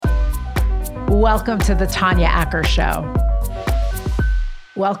Welcome to the Tanya Acker Show.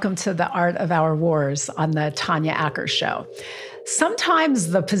 Welcome to the Art of Our Wars on the Tanya Acker Show. Sometimes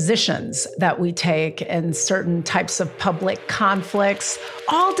the positions that we take in certain types of public conflicts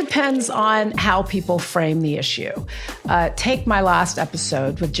all depends on how people frame the issue. Take my last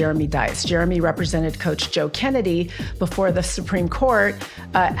episode with Jeremy Dys. Jeremy represented Coach Joe Kennedy before the Supreme Court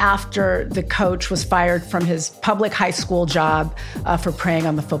after the coach was fired from his public high school job for praying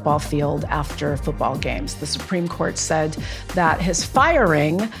on the football field after football games. The Supreme Court said that his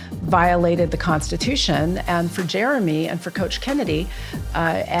firing violated the Constitution, and for Jeremy and for Coach Kennedy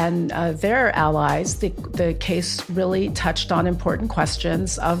and their allies, the case really touched on important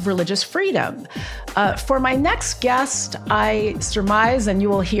questions of religious freedom. For my next guest, I surmise, and you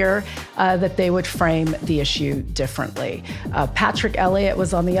will hear, that they would frame the issue differently. Patrick Elliott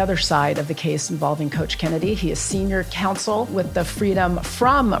was on the other side of the case involving Coach Kennedy. He is senior counsel with the Freedom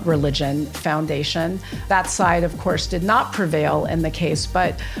From Religion Foundation. That side, of course, did not prevail in the case,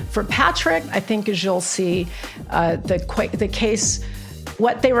 but for Patrick, I think as you'll see, the case,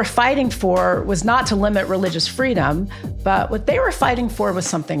 what they were fighting for was not to limit religious freedom, but what they were fighting for was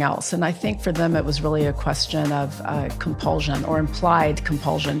something else. And I think for them, it was really a question of compulsion or implied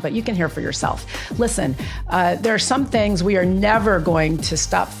compulsion, but you can hear for yourself. Listen, there are some things we are never going to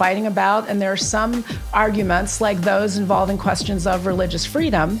stop fighting about, and there are some arguments like those involving questions of religious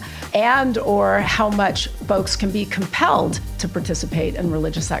freedom and or how much folks can be compelled to participate in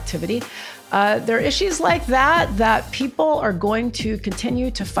religious activity. There are issues like that people are going to continue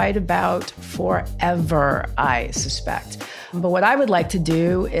to fight about forever, I suspect. But what I would like to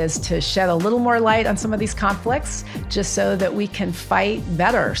do is to shed a little more light on some of these conflicts, just so that we can fight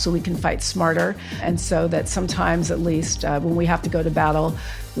better, so we can fight smarter, and so that sometimes, at least, when we have to go to battle,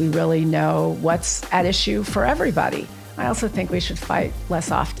 we really know what's at issue for everybody. I also think we should fight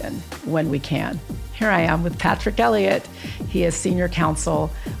less often when we can. Here I am with Patrick Elliott. He is senior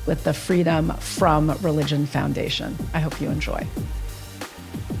counsel with the Freedom From Religion Foundation. I hope you enjoy.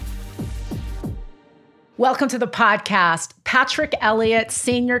 Welcome to the podcast. Patrick Elliott,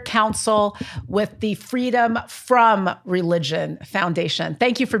 senior counsel with the Freedom From Religion Foundation.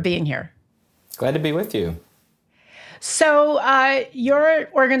 Thank you for being here. Glad to be with you. So your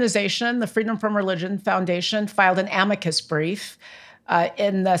organization, the Freedom From Religion Foundation, filed an amicus brief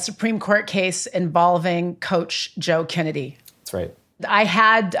in the Supreme Court case involving Coach Joe Kennedy. That's right. I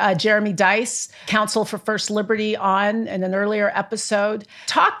had Jeremy Dys, counsel for First Liberty, on in an earlier episode.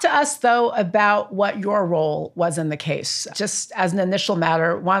 Talk to us, though, about what your role was in the case. Just as an initial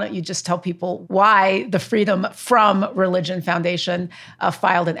matter, why don't you just tell people why the Freedom From Religion Foundation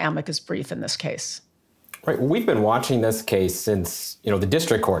filed an amicus brief in this case? Right. Well, we've been watching this case since, the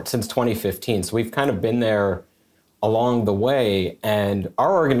district court, since 2015. So we've kind of been there along the way. And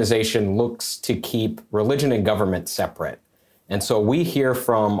our organization looks to keep religion and government separate. And so we hear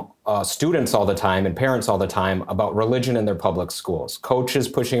from students all the time and parents all the time about religion in their public schools, coaches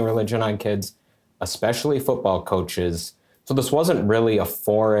pushing religion on kids, especially football coaches. So this wasn't really a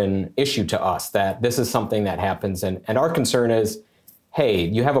foreign issue to us, that this is something that happens. And our concern is, hey,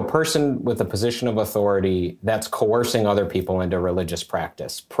 you have a person with a position of authority that's coercing other people into religious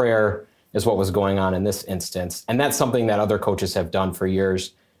practice. Prayer is what was going on in this instance. And that's something that other coaches have done for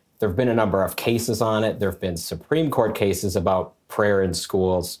years. There have been a number of cases on it. There have been Supreme Court cases about prayer in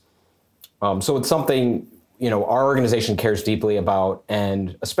schools. So it's something, our organization cares deeply about,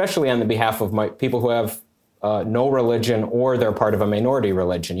 and especially on the behalf of people who have no religion or they're part of a minority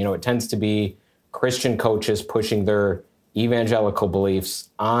religion. It tends to be Christian coaches pushing their evangelical beliefs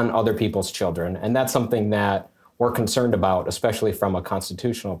on other people's children. And that's something that we're concerned about, especially from a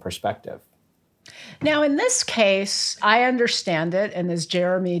constitutional perspective. Now, in this case, I understand it, and as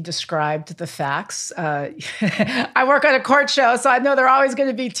Jeremy described the facts, I work on a court show, so I know there are always going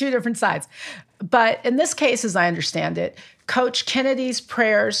to be two different sides. But in this case, as I understand it, Coach Kennedy's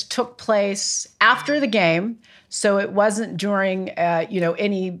prayers took place after the game, so it wasn't during,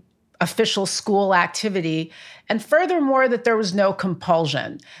 any official school activity. And furthermore, that there was no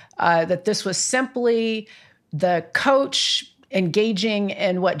compulsion, that this was simply the coach engaging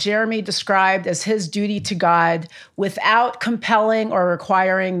in what Jeremy described as his duty to God without compelling or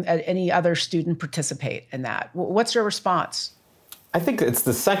requiring any other student participate in that. What's your response? I think it's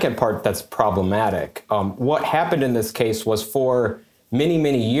the second part that's problematic. What happened in this case was, for many,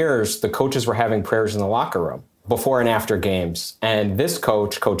 many years, the coaches were having prayers in the locker room before and after games. And this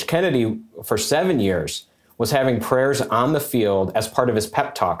coach, Coach Kennedy, for 7 years, was having prayers on the field as part of his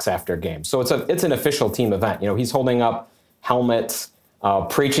pep talks after games. So it's an official team event. He's holding up helmets,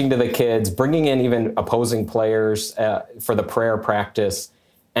 preaching to the kids, bringing in even opposing players for the prayer practice.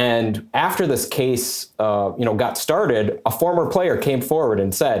 And after this case, got started, a former player came forward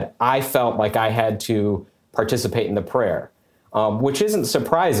and said, I felt like I had to participate in the prayer, which isn't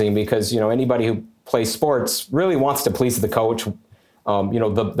surprising because, anybody who plays sports really wants to please the coach.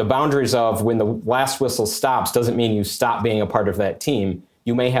 The boundaries of when the last whistle stops doesn't mean you stop being a part of that team.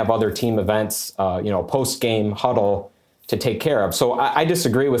 You may have other team events, post-game huddle to take care of. So I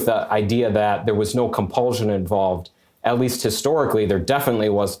disagree with the idea that there was no compulsion involved. At least historically, there definitely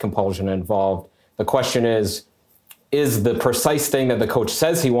was compulsion involved. The question is the precise thing that the coach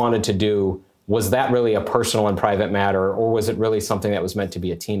says he wanted to do, was that really a personal and private matter, or was it really something that was meant to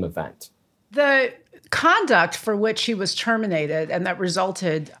be a team event? The conduct for which he was terminated and that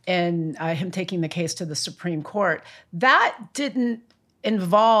resulted in him taking the case to the Supreme Court, that didn't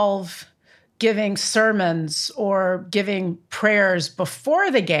involve giving sermons or giving prayers before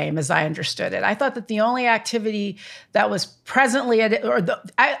the game, as I understood it. I thought that the only activity that was presently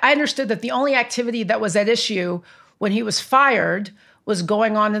I understood that the only activity that was at issue when he was fired was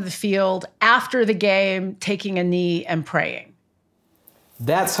going onto the field after the game, taking a knee and praying.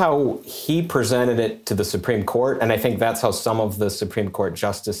 That's how he presented it to the Supreme Court, and I think that's how some of the Supreme Court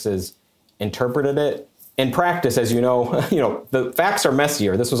justices interpreted it. In practice, as you know, the facts are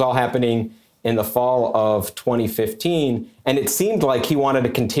messier. This was all happening in the fall of 2015, and it seemed like he wanted to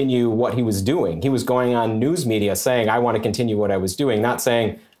continue what he was doing. He was going on news media saying, I want to continue what I was doing, not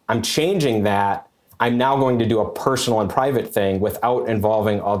saying, I'm changing that. I'm now going to do a personal and private thing without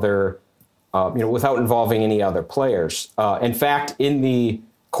involving any other players. In fact, in the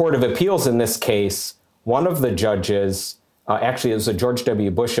Court of Appeals in this case, one of the judges, actually it was a George W.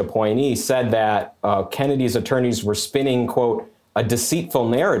 Bush appointee, said that Kennedy's attorneys were spinning, quote, a deceitful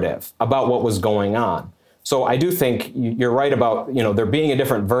narrative about what was going on. So I do think you're right about, there being a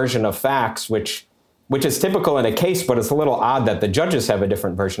different version of facts, which is typical in a case, but it's a little odd that the judges have a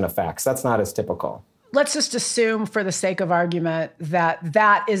different version of facts. That's not as typical. Let's just assume, for the sake of argument, that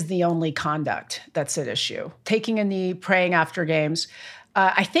that is the only conduct that's at issue. Taking a knee, praying after games.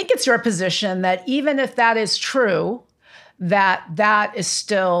 I think it's your position that even if that is true, that is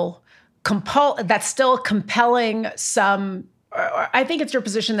still compelling some. I think it's your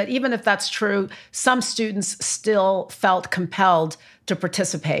position that even if that's true, some students still felt compelled to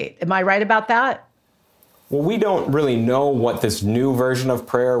participate. Am I right about that? Well, we don't really know what this new version of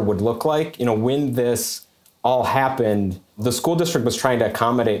prayer would look like. When this all happened, the school district was trying to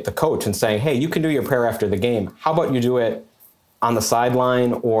accommodate the coach and saying, hey, you can do your prayer after the game. How about you do it on the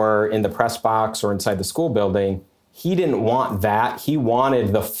sideline or in the press box or inside the school building? He didn't want that. He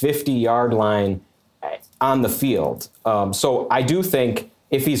wanted the 50-yard line on the field. So I do think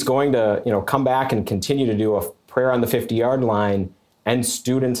if he's going to, come back and continue to do a prayer on the 50-yard line and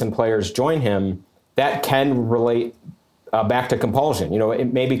students and players join him, that can relate back to compulsion.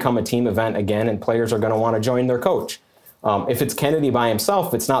 It may become a team event again, and players are going to want to join their coach. If it's Kennedy by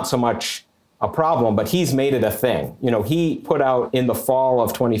himself, it's not so much a problem, but he's made it a thing. He put out in the fall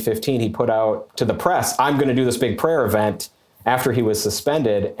of 2015, he put out to the press, I'm going to do this big prayer event after he was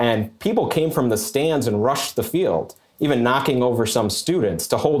suspended. And people came from the stands and rushed the field, even knocking over some students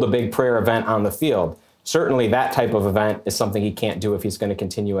to hold a big prayer event on the field. Certainly that type of event is something he can't do if he's going to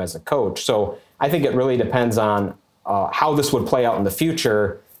continue as a coach. So I think it really depends on how this would play out in the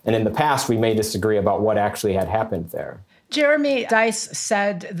future. And in the past, we may disagree about what actually had happened there. Jeremy Dys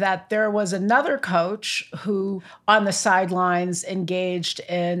said that there was another coach who, on the sidelines, engaged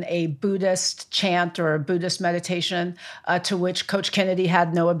in a Buddhist chant or a Buddhist meditation to which Coach Kennedy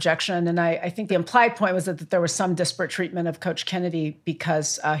had no objection. And I think the implied point was that there was some disparate treatment of Coach Kennedy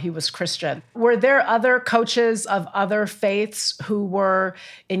because he was Christian. Were there other coaches of other faiths who were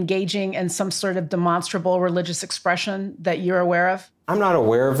engaging in some sort of demonstrable religious expression that you're aware of? I'm not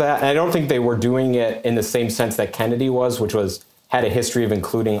aware of that. And I don't think they were doing it in the same sense that Kennedy was, which had a history of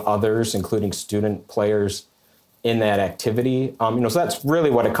including others, including student players in that activity. So that's really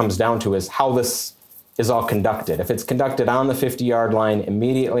what it comes down to, is how this is all conducted. If it's conducted on the 50-yard line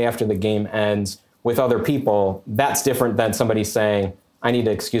immediately after the game ends with other people, that's different than somebody saying, I need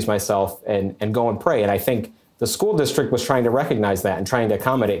to excuse myself and go and pray. And I think the school district was trying to recognize that and trying to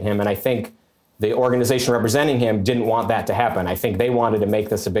accommodate him. And I think the organization representing him didn't want that to happen. I think they wanted to make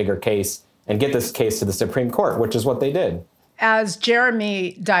this a bigger case and get this case to the Supreme Court, which is what they did. As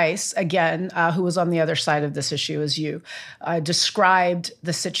Jeremy Dys, again, who was on the other side of this issue as you, described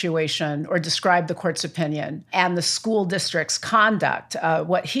the situation or described the court's opinion and the school district's conduct,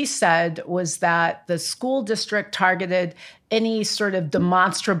 what he said was that the school district targeted any sort of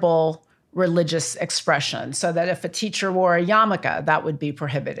demonstrable religious expression, so that if a teacher wore a yarmulke, that would be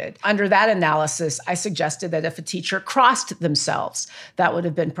prohibited. Under that analysis, I suggested that if a teacher crossed themselves, that would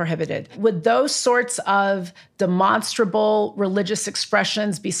have been prohibited. Would those sorts of demonstrable religious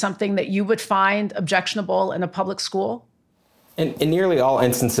expressions be something that you would find objectionable in a public school? In nearly all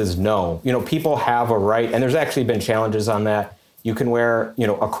instances, no. People have a right, and there's actually been challenges on that. You can wear,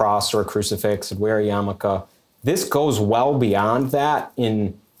 a cross or a crucifix and wear a yarmulke. This goes well beyond that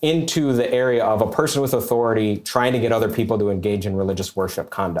into the area of a person with authority trying to get other people to engage in religious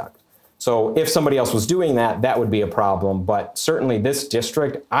worship conduct. So if somebody else was doing that, that would be a problem. But certainly this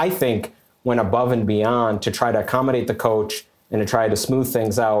district, I think, went above and beyond to try to accommodate the coach and to try to smooth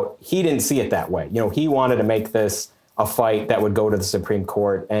things out. He didn't see it that way. He wanted to make this a fight that would go to the Supreme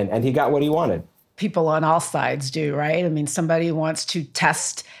Court, and he got what he wanted. People on all sides do, right? I mean, somebody wants to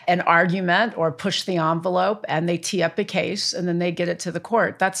test an argument or push the envelope, and they tee up a case, and then they get it to the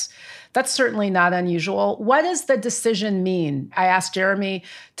court. That's certainly not unusual. What does the decision mean? I asked Jeremy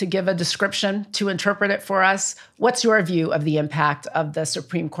to give a description to interpret it for us. What's your view of the impact of the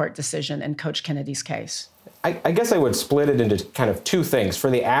Supreme Court decision in Coach Kennedy's case? I guess I would split it into kind of two things. For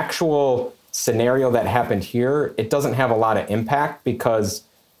the actual scenario that happened here, it doesn't have a lot of impact because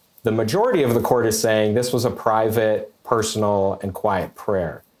the majority of the court is saying this was a private, personal, and quiet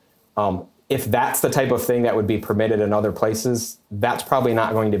prayer. If that's the type of thing that would be permitted in other places, that's probably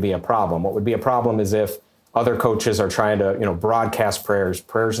not going to be a problem. What would be a problem is if other coaches are trying to, broadcast prayers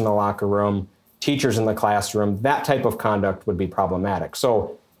in the locker room, teachers in the classroom. That type of conduct would be problematic.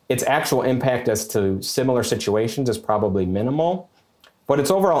 So its actual impact as to similar situations is probably minimal. But its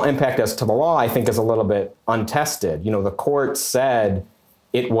overall impact as to the law, I think, is a little bit untested. The court said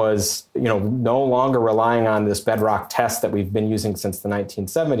it was, no longer relying on this bedrock test that we've been using since the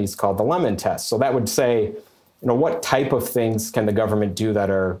 1970s called the Lemon Test. So that would say, what type of things can the government do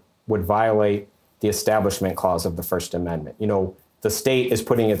that would violate the Establishment Clause of the First Amendment? The state is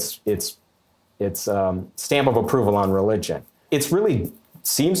putting its stamp of approval on religion. It's really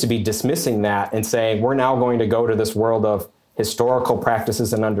seems to be dismissing that and saying we're now going to go to this world of historical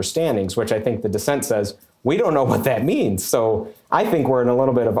practices and understandings, which I think the dissent says, we don't know what that means. So I think we're in a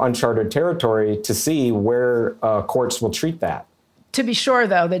little bit of uncharted territory to see where courts will treat that. To be sure,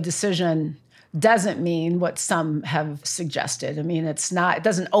 though, the decision doesn't mean what some have suggested. I mean, it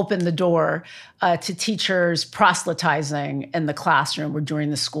doesn't open the door to teachers proselytizing in the classroom or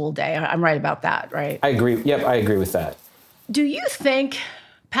during the school day. I'm right about that, right? I agree. Yep, I agree with that. Do you think,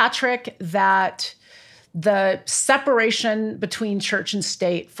 Patrick, that the separation between church and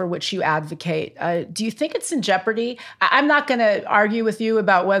state for which you advocate, do you think it's in jeopardy? I'm not going to argue with you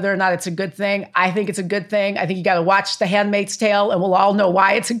about whether or not it's a good thing. I think it's a good thing. I think you got to watch The Handmaid's Tale, and we'll all know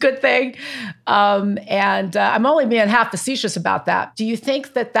why it's a good thing. And I'm only being half facetious about that. Do you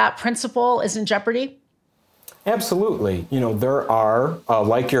think that principle is in jeopardy? Absolutely. There are,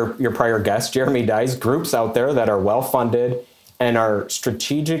 like your prior guest, Jeremy Dys, groups out there that are well-funded and are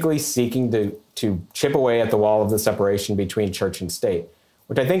strategically seeking to chip away at the wall of the separation between church and state,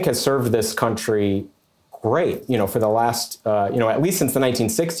 which I think has served this country great, for the last, at least since the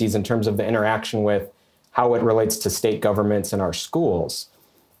 1960s in terms of the interaction with how it relates to state governments and our schools.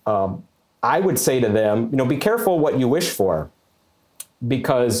 I would say to them, be careful what you wish for,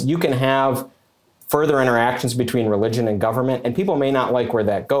 because you can have further interactions between religion and government, and people may not like where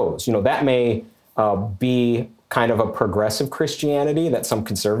that goes. That may be kind of a progressive Christianity that some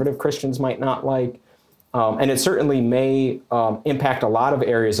conservative Christians might not like. And it certainly may impact a lot of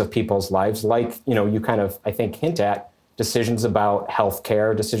areas of people's lives, like, you kind of, I think, hint at decisions about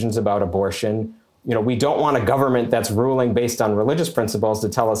healthcare, decisions about abortion. We don't want a government that's ruling based on religious principles to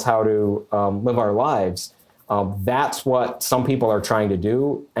tell us how to live our lives. That's what some people are trying to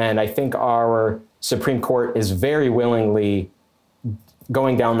do. And I think our Supreme Court is very willingly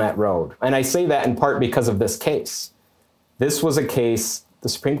going down that road. And I say that in part because of this case. This was a case, the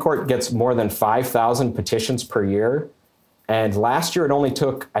Supreme Court gets more than 5,000 petitions per year. And last year it only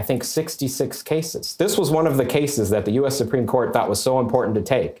took, I think, 66 cases. This was one of the cases that the U.S. Supreme Court thought was so important to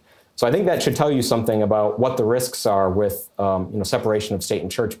take. So I think that should tell you something about what the risks are with separation of state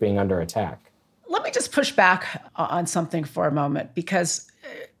and church being under attack. Let me just push back on something for a moment, because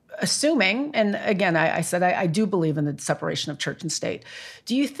assuming, and again, I said I do believe in the separation of church and state.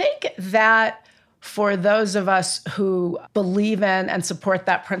 Do you think that for those of us who believe in and support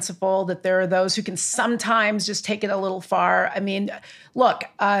that principle, that there are those who can sometimes just take it a little far? I mean, look,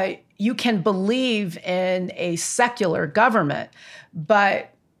 you can believe in a secular government,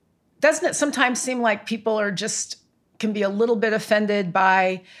 but doesn't it sometimes seem like people can be a little bit offended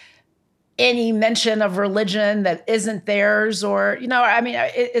by any mention of religion that isn't theirs? Or, I mean,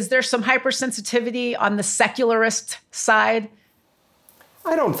 is there some hypersensitivity on the secularist side?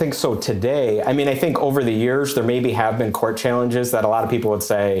 I don't think so today. I mean, I think over the years, there maybe have been court challenges that a lot of people would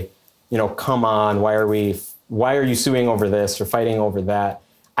say, come on, why are you suing over this or fighting over that?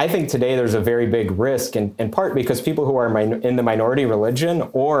 I think today there's a very big risk, in part because people who are in the minority religion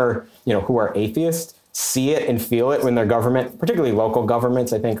or, who are atheists see it and feel it when their government, particularly local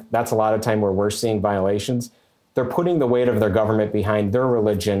governments, I think that's a lot of time where we're seeing violations. They're putting the weight of their government behind their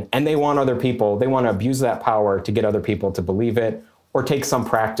religion, and they want to abuse that power to get other people to believe it or take some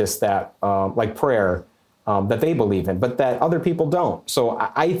practice that, like prayer, that they believe in, but that other people don't. So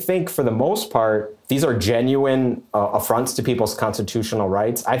I think for the most part, these are genuine affronts to people's constitutional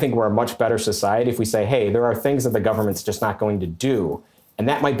rights. I think we're a much better society if we say, hey, there are things that the government's just not going to do. And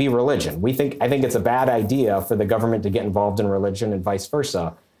that might be religion. I think it's a bad idea for the government to get involved in religion and vice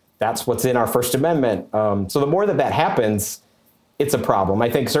versa. That's what's in our First Amendment. So the more that happens, it's a problem. I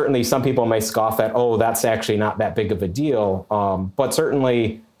think certainly some people may scoff at, that's actually not that big of a deal. But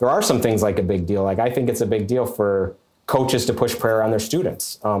certainly there are some things like a big deal. Like I think it's a big deal for coaches to push prayer on their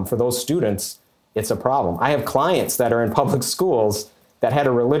students. For those students, it's a problem. I have clients that are in public schools that had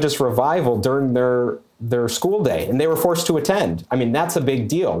a religious revival during their school day, and they were forced to attend. I mean, that's a big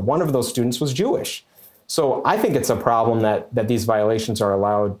deal. One of those students was Jewish. So I think it's a problem that these violations are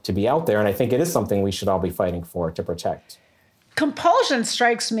allowed to be out there, and I think it is something we should all be fighting for to protect. Compulsion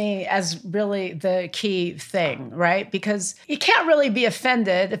strikes me as really the key thing, right? Because you can't really be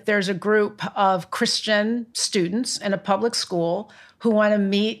offended if there's a group of Christian students in a public school who want to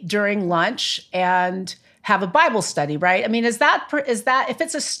meet during lunch and have a Bible study, right? I mean, is that if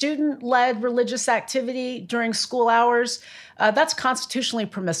it's a student-led religious activity during school hours, that's constitutionally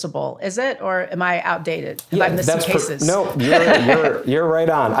permissible, is it? Or am I outdated? Have I missed some cases? No, you're right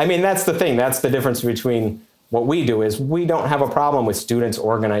on. I mean, that's the thing. That's the difference between what we do is we don't have a problem with students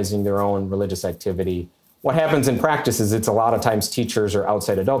organizing their own religious activity. What happens in practice is it's a lot of times teachers or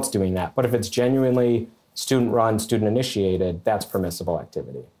outside adults doing that. But if it's genuinely student-run, student-initiated, that's permissible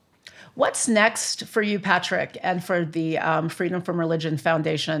activity. What's next for you, Patrick, and for the Freedom from Religion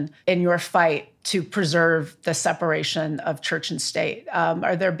Foundation in your fight to preserve the separation of church and state?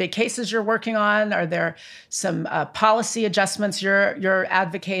 Are there big cases you're working on? Are there some policy adjustments you're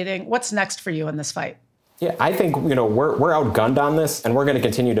advocating? What's next for you in this fight? Yeah, I think we're outgunned on this, and we're going to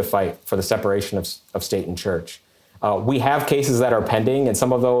continue to fight for the separation of state and church. We have cases that are pending, and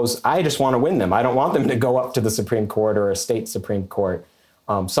some of those, I just want to win them. I don't want them to go up to the Supreme Court or a state Supreme Court.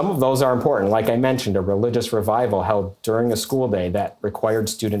 Some of those are important. Like I mentioned, a religious revival held during a school day that required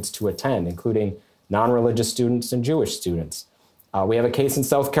students to attend, including non-religious students and Jewish students. We have a case in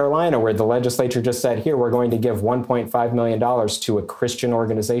South Carolina where the legislature just said, here, we're going to give $1.5 million to a Christian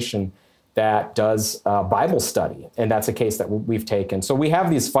organization that does Bible study. And that's a case that we've taken. So we have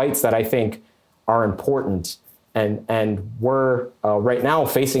these fights that I think are important. And we're right now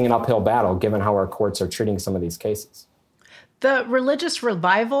facing an uphill battle, given how our courts are treating some of these cases. The religious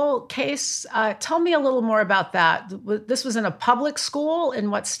revival case, tell me a little more about that. This was in a public school in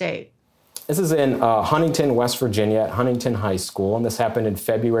what state? This is in Huntington, West Virginia, at Huntington High School, and this happened in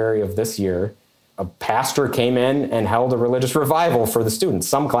February of this year. A pastor came in and held a religious revival for the students.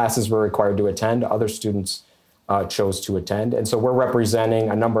 Some classes were required to attend, other students chose to attend. And so we're representing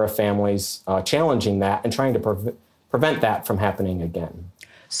a number of families challenging that and trying to prevent that from happening again.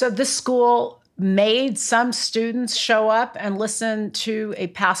 So this school made some students show up and listen to a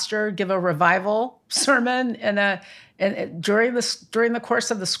pastor give a revival sermon during the course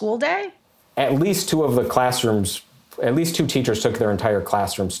of the school day? At least two teachers took their entire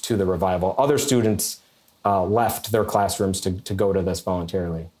classrooms to the revival. Other students left their classrooms to go to this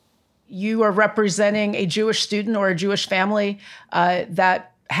voluntarily. You are representing a Jewish student or a Jewish family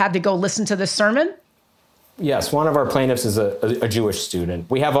that had to go listen to this sermon? Yes, one of our plaintiffs is a Jewish student.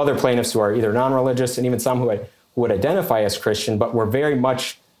 We have other plaintiffs who are either non-religious and even some who would identify as Christian, but we're very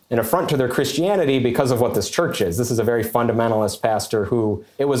much an affront to their Christianity because of what this church is. This is a very fundamentalist pastor who,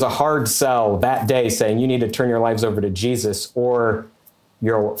 it was a hard sell that day saying you need to turn your lives over to Jesus or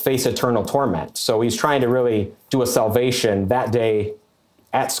you'll face eternal torment. So he's trying to really do a salvation that day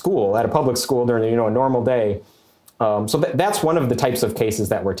at school, at a public school during a normal day. So that's one of the types of cases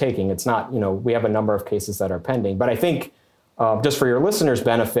that we're taking. It's not, we have a number of cases that are pending. But I think just for your listeners'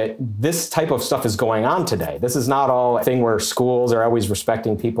 benefit, this type of stuff is going on today. This is not all a thing where schools are always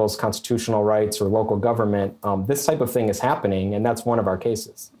respecting people's constitutional rights or local government. This type of thing is happening, and that's one of our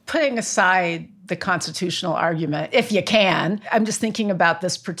cases. Putting aside the constitutional argument, if you can, I'm just thinking about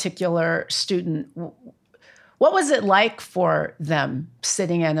this particular student. What was it like for them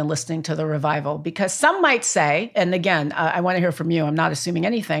sitting in and listening to the revival? Because some might say, and again, I want to hear from you, I'm not assuming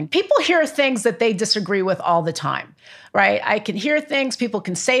anything, people hear things that they disagree with all the time, right? I can hear things, people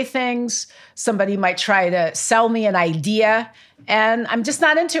can say things, somebody might try to sell me an idea, and I'm just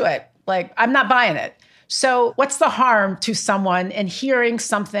not into it. Like, I'm not buying it. So what's the harm to someone in hearing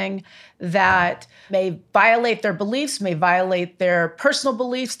something that may violate their beliefs, may violate their personal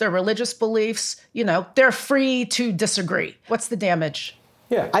beliefs, their religious beliefs? You know, they're free to disagree. What's the damage?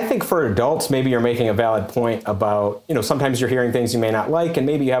 Yeah, I think for adults, maybe you're making a valid point about, sometimes you're hearing things you may not like, and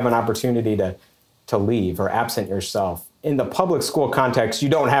maybe you have an opportunity to leave or absent yourself. In the public school context, you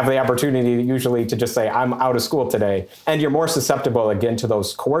don't have the opportunity usually to just say, I'm out of school today. And you're more susceptible, again, to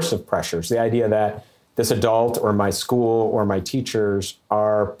those coercive pressures, the idea that this adult or my school or my teachers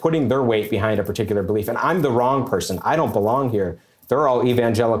are putting their weight behind a particular belief. And I'm the wrong person. I don't belong here. They're all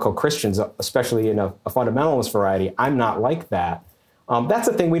evangelical Christians, especially in a fundamentalist variety. I'm not like that. That's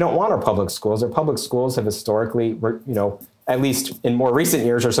the thing we don't want our public schools. Our public schools have historically, at least in more recent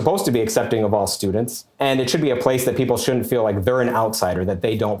years, are supposed to be accepting of all students. And it should be a place that people shouldn't feel like they're an outsider, that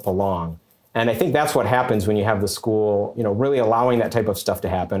they don't belong. And I think that's what happens when you have the school, really allowing that type of stuff to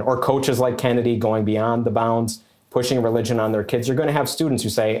happen, or coaches like Kennedy going beyond the bounds, pushing religion on their kids. You're going to have students who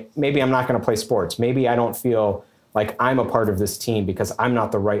say, maybe I'm not going to play sports. Maybe I don't feel like I'm a part of this team because I'm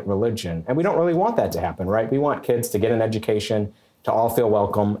not the right religion. And we don't really want that to happen, right? We want kids to get an education, to all feel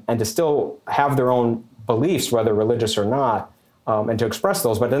welcome, and to still have their own beliefs, whether religious or not, and to express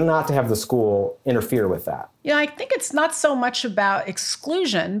those, but then not to have the school interfere with that. I think it's not so much about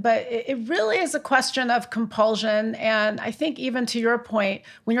exclusion, but it really is a question of compulsion. And I think even to your point,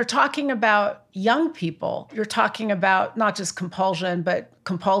 when you're talking about young people, you're talking about not just compulsion, but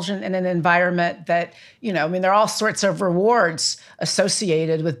compulsion in an environment that, there are all sorts of rewards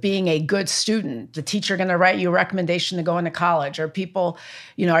associated with being a good student. The teacher going to write you a recommendation to go into college, or people,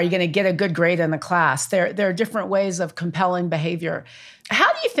 are you going to get a good grade in the class? There are different ways of compelling behavior. How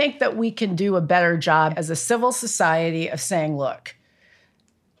do you think that we can do a better job as a civil society of saying, look,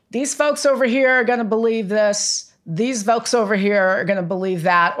 these folks over here are going to believe this, these folks over here are going to believe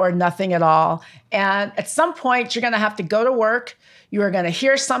that, or nothing at all. And at some point, you're going to have to go to work. You are going to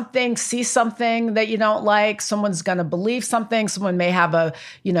hear something, see something that you don't like. Someone's going to believe something. Someone may have a,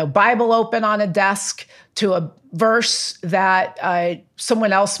 Bible open on a desk to a verse that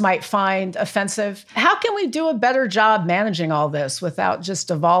someone else might find offensive. How can we do a better job managing all this without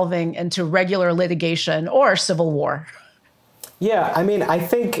just evolving into regular litigation or civil war? Yeah, I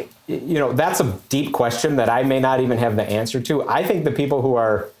think, that's a deep question that I may not even have the answer to. I think the people who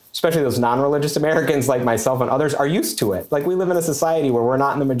are, especially those non-religious Americans like myself and others, are used to it. Like, we live in a society where we're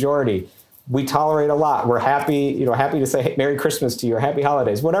not in the majority. We tolerate a lot. We're happy to say, hey, Merry Christmas to you, or Happy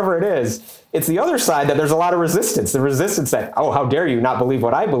Holidays, whatever it is. It's the other side that there's a lot of resistance. The resistance that, oh, how dare you not believe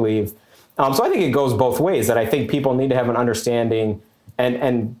what I believe? So I think it goes both ways, that I think people need to have an understanding.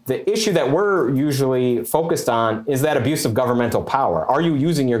 And the issue that we're usually focused on is that abuse of governmental power. Are you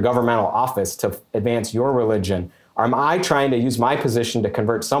using your governmental office to advance your religion? Or am I trying to use my position to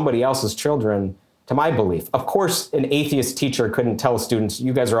convert somebody else's children to my belief? Of course, an atheist teacher couldn't tell students,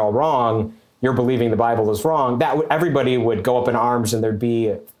 you guys are all wrong, you're believing the Bible is wrong. Everybody would go up in arms, and thered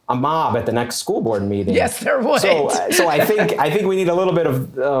be a mob at the next school board meeting. Yes, there would. So I think we need a little bit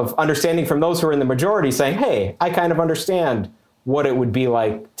of understanding from those who are in the majority, saying, hey, I kind of understand what it would be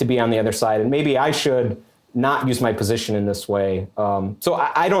like to be on the other side, and maybe I should not use my position in this way. So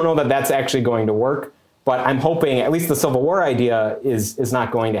I don't know that that's actually going to work, but I'm hoping at least the Civil War idea is not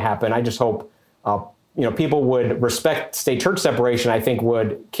going to happen. I just hope people would respect state church separation. I think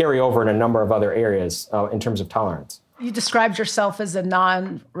would carry over in a number of other areas in terms of tolerance. You described yourself as a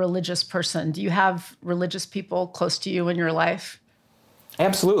non-religious person. Do you have religious people close to you in your life?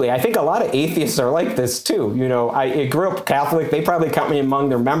 Absolutely. I think a lot of atheists are like this too. I grew up Catholic. They probably count me among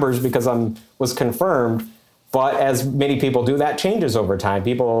their members because I was confirmed. But as many people do, that changes over time.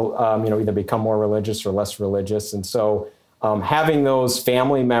 People, either become more religious or less religious. And so having those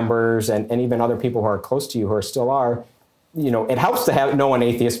family members and even other people who are close to you who still are, it helps to know an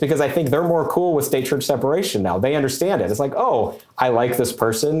atheist, because I think they're more cool with state church separation now. They understand it. It's like, oh, I like this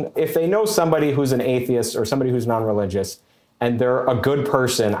person. If they know somebody who's an atheist or somebody who's non-religious, and they're a good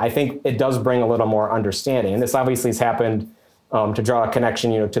person, I think it does bring a little more understanding. And this obviously has happened to draw a connection,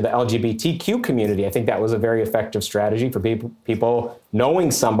 to the LGBTQ community. I think that was a very effective strategy for people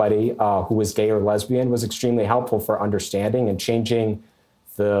knowing somebody who was gay or lesbian was extremely helpful for understanding and changing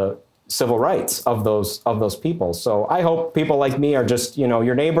the civil rights of those people. So I hope people like me are just,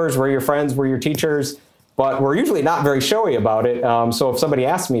 your neighbors, we're your friends, we're your teachers, but we're usually not very showy about it. So if somebody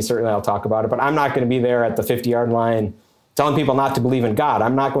asks me, certainly I'll talk about it, but I'm not going to be there at the 50-yard line telling people not to believe in God.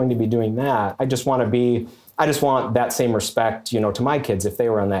 I'm not going to be doing that. I just want that same respect, to my kids if they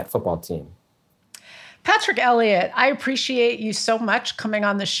were on that football team. Patrick Elliott, I appreciate you so much coming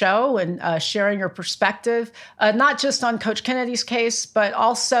on the show and sharing your perspective, not just on Coach Kennedy's case, but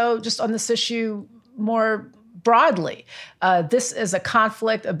also just on this issue more broadly. This is a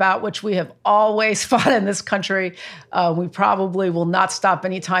conflict about which we have always fought in this country. We probably will not stop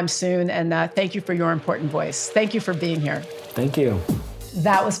anytime soon. And thank you for your important voice. Thank you for being here. Thank you.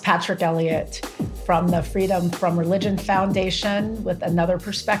 That was Patrick Elliott from the Freedom from Religion Foundation with another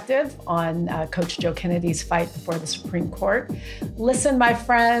perspective on Coach Joe Kennedy's fight before the Supreme Court. Listen, my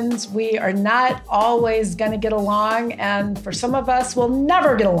friends, we are not always going to get along, and for some of us, we'll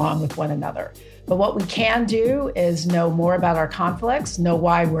never get along with one another. But what we can do is know more about our conflicts, know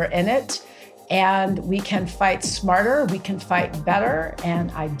why we're in it, and we can fight smarter, we can fight better,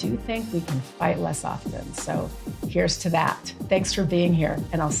 and I do think we can fight less often. So here's to that. Thanks for being here,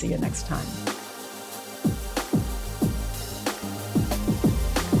 and I'll see you next time.